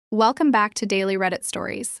Welcome back to Daily Reddit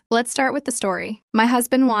Stories. Let's start with the story. My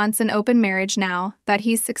husband wants an open marriage now that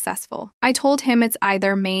he's successful. I told him it's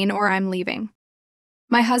either Maine or I'm leaving.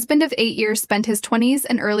 My husband of 8 years spent his 20s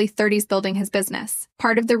and early 30s building his business.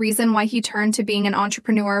 Part of the reason why he turned to being an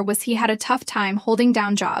entrepreneur was he had a tough time holding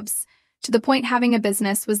down jobs, to the point having a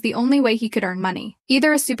business was the only way he could earn money.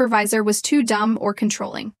 Either a supervisor was too dumb or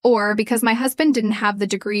controlling, or because my husband didn't have the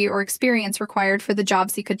degree or experience required for the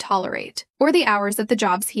jobs he could tolerate, or the hours at the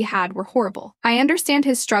jobs he had were horrible. I understand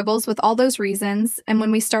his struggles with all those reasons, and when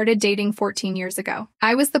we started dating 14 years ago,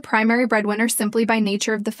 I was the primary breadwinner simply by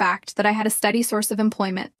nature of the fact that I had a steady source of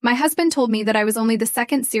employment. My husband told me that I was only the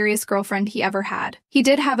second serious girlfriend he ever had. He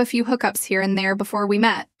did have a few hookups here and there before we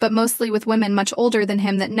met, but mostly with women much older than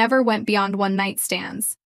him that never went beyond one-night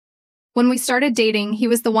stands. When we started dating, he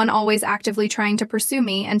was the one always actively trying to pursue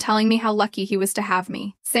me and telling me how lucky he was to have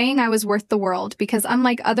me, saying I was worth the world because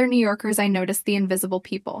unlike other New Yorkers, I noticed the invisible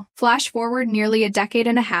people. Flash forward nearly a decade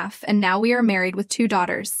and a half, and now we are married with 2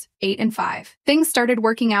 daughters, 8 and 5. Things started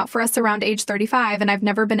working out for us around age 35, and I've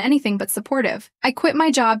never been anything but supportive. I quit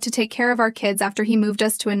my job to take care of our kids after he moved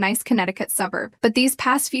us to a nice Connecticut suburb, but these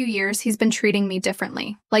past few years he's been treating me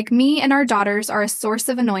differently. Like me and our daughters are a source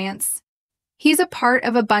of annoyance. He's a part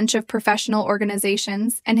of a bunch of professional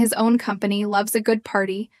organizations, and his own company loves a good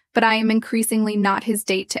party, but I am increasingly not his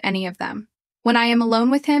date to any of them. When I am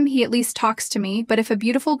alone with him, he at least talks to me, but if a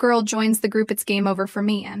beautiful girl joins the group, it's game over for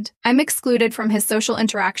me, and I'm excluded from his social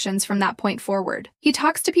interactions from that point forward. He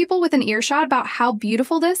talks to people with an earshot about how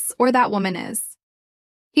beautiful this or that woman is.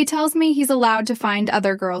 He tells me he's allowed to find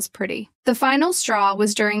other girls pretty. The final straw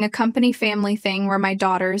was during a company family thing where my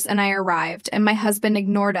daughters and I arrived, and my husband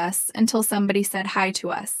ignored us until somebody said hi to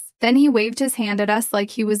us. Then he waved his hand at us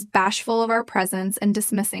like he was bashful of our presence and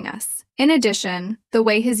dismissing us. In addition, the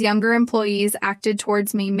way his younger employees acted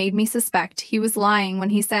towards me made me suspect he was lying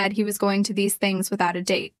when he said he was going to these things without a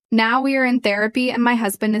date. Now we are in therapy, and my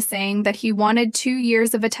husband is saying that he wanted 2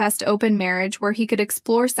 years of a test open marriage where he could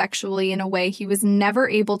explore sexually in a way he was never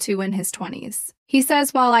able to in his 20s. He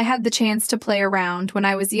says while I had the chance to play around when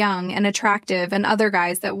I was young and attractive and other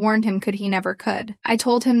guys that warned him he never could. I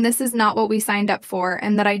told him this is not what we signed up for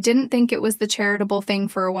and that I didn't think it was the charitable thing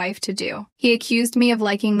for a wife to do. He accused me of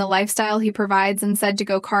liking the lifestyle he provides and said to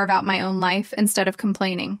go carve out my own life instead of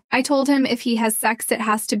complaining. I told him if he has sex, it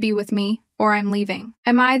has to be with me, or I'm leaving.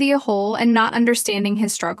 Am I the a-hole and not understanding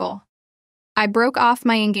his struggle? I broke off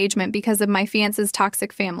my engagement because of my fiance's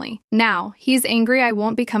toxic family. Now, he's angry I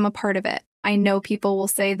won't become a part of it. I know people will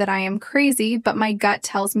say that I am crazy, but my gut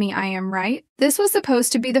tells me I am right. This was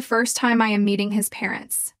supposed to be the first time I am meeting his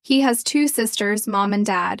parents. He has 2 sisters, mom and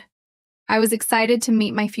dad. I was excited to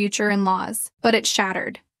meet my future in-laws, but it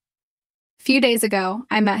shattered. Few days ago,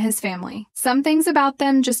 I met his family. Some things about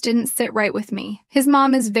them just didn't sit right with me. His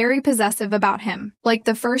mom is very possessive about him. Like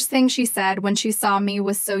the first thing she said when she saw me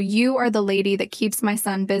was, "So you are the lady that keeps my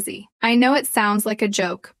son busy." I know it sounds like a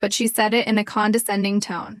joke, but she said it in a condescending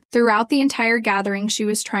tone. Throughout the entire gathering, she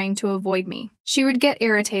was trying to avoid me. She would get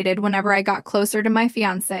irritated whenever I got closer to my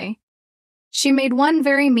fiancé. She made one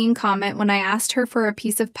very mean comment when I asked her for a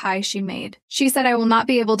piece of pie she made. She said I will not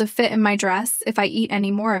be able to fit in my dress if I eat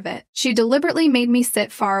any more of it. She deliberately made me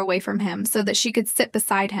sit far away from him so that she could sit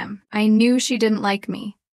beside him. I knew she didn't like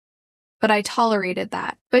me, but I tolerated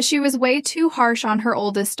that. But she was way too harsh on her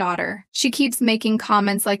oldest daughter. She keeps making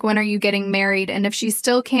comments like, when are you getting married, and if she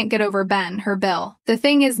still can't get over Ben, her Bill. The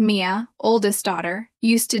thing is, Mia, oldest daughter,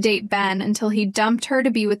 used to date Ben until he dumped her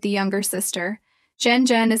to be with the younger sister.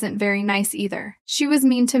 Jen isn't very nice either. She was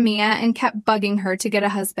mean to Mia and kept bugging her to get a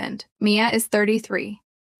husband. Mia is 33.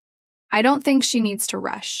 I don't think she needs to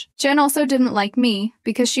rush. Jen also didn't like me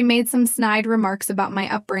because she made some snide remarks about my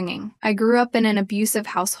upbringing. I grew up in an abusive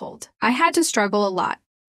household. I had to struggle a lot,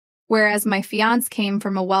 whereas my fiancé came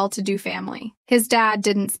from a well-to-do family. His dad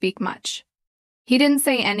didn't speak much. He didn't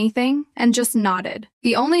say anything and just nodded.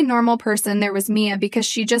 The only normal person there was Mia because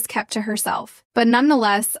she just kept to herself. But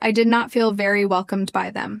nonetheless, I did not feel very welcomed by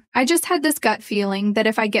them. I just had this gut feeling that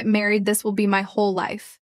if I get married, this will be my whole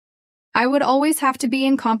life. I would always have to be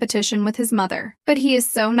in competition with his mother, but he is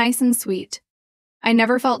so nice and sweet. I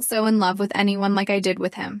never felt so in love with anyone like I did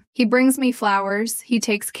with him. He brings me flowers, he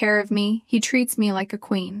takes care of me, he treats me like a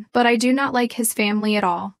queen. But I do not like his family at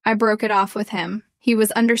all. I broke it off with him. He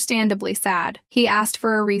was understandably sad. He asked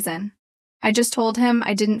for a reason. I just told him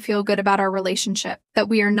I didn't feel good about our relationship, that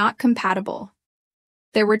we are not compatible.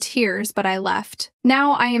 There were tears, but I left.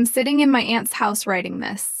 Now I am sitting in my aunt's house writing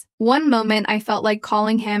this. One moment I felt like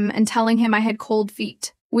calling him and telling him I had cold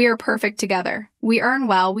feet. We are perfect together. We earn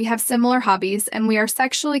well, we have similar hobbies, and we are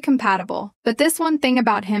sexually compatible. But this one thing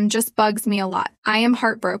about him just bugs me a lot. I am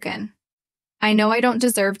heartbroken. I know I don't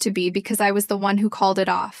deserve to be because I was the one who called it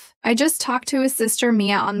off. I just talked to his sister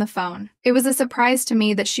Mia on the phone. It was a surprise to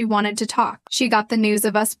me that she wanted to talk. She got the news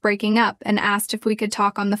of us breaking up and asked if we could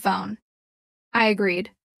talk on the phone. I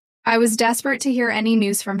agreed. I was desperate to hear any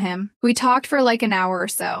news from him. We talked for like an hour or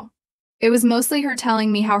so. It was mostly her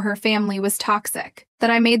telling me how her family was toxic,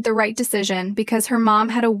 that I made the right decision because her mom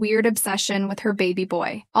had a weird obsession with her baby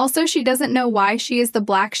boy. Also, she doesn't know why she is the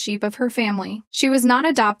black sheep of her family. She was not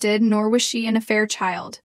adopted, nor was she an affair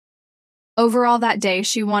child. Overall, that day,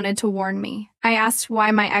 she wanted to warn me. I asked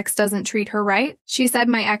why my ex doesn't treat her right. She said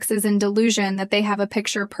my ex is in delusion that they have a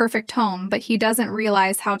picture-perfect home, but he doesn't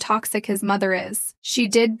realize how toxic his mother is. She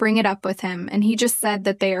did bring it up with him, and he just said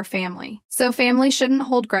that they are family. So family shouldn't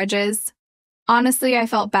hold grudges. Honestly, I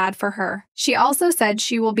felt bad for her. She also said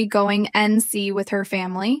she will be going NC with her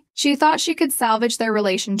family. She thought she could salvage their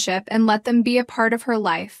relationship and let them be a part of her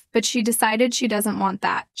life, but she decided she doesn't want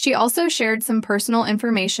that. She also shared some personal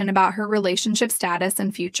information about her relationship status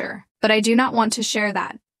and future, but I do not want to share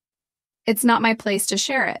that. It's not my place to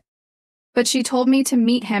share it. But she told me to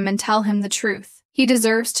meet him and tell him the truth. He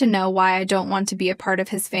deserves to know why I don't want to be a part of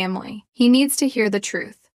his family. He needs to hear the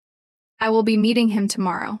truth. I will be meeting him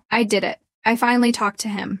tomorrow. I did it. I finally talked to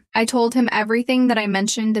him. I told him everything that I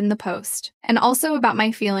mentioned in the post, and also about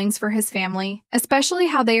my feelings for his family, especially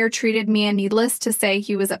how they are treated me, and needless to say,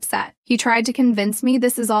 he was upset. He tried to convince me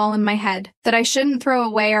this is all in my head, that I shouldn't throw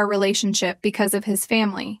away our relationship because of his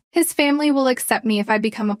family. His family will accept me if I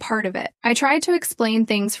become a part of it. I tried to explain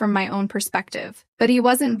things from my own perspective, but he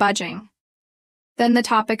wasn't budging. Then the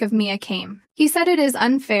topic of Mia came. He said it is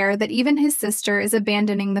unfair that even his sister is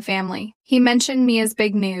abandoning the family. He mentioned Mia's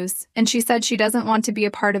big news, and she said she doesn't want to be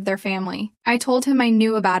a part of their family. I told him I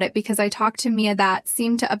knew about it because I talked to Mia. That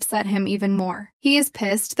seemed to upset him even more. He is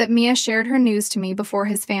pissed that Mia shared her news to me before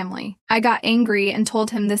his family. I got angry and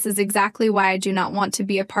told him this is exactly why I do not want to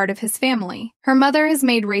be a part of his family. Her mother has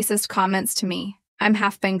made racist comments to me. I'm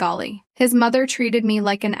half Bengali. His mother treated me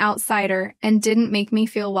like an outsider and didn't make me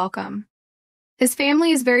feel welcome. His family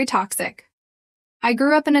is very toxic. I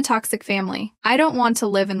grew up in a toxic family. I don't want to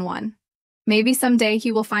live in one. Maybe someday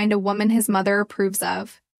he will find a woman his mother approves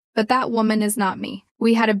of, but that woman is not me.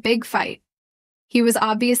 We had a big fight. He was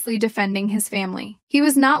obviously defending his family. He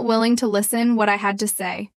was not willing to listen what I had to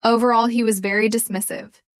say. Overall, he was very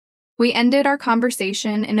dismissive. We ended our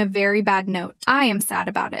conversation in a very bad note. I am sad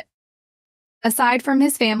about it. Aside from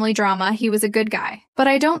his family drama, he was a good guy. But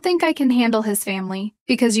I don't think I can handle his family,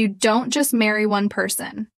 because you don't just marry one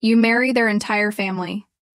person. You marry their entire family.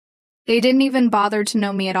 They didn't even bother to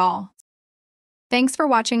know me at all. Thanks for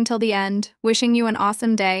watching till the end. Wishing you an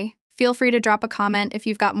awesome day. Feel free to drop a comment if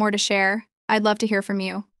you've got more to share. I'd love to hear from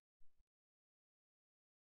you.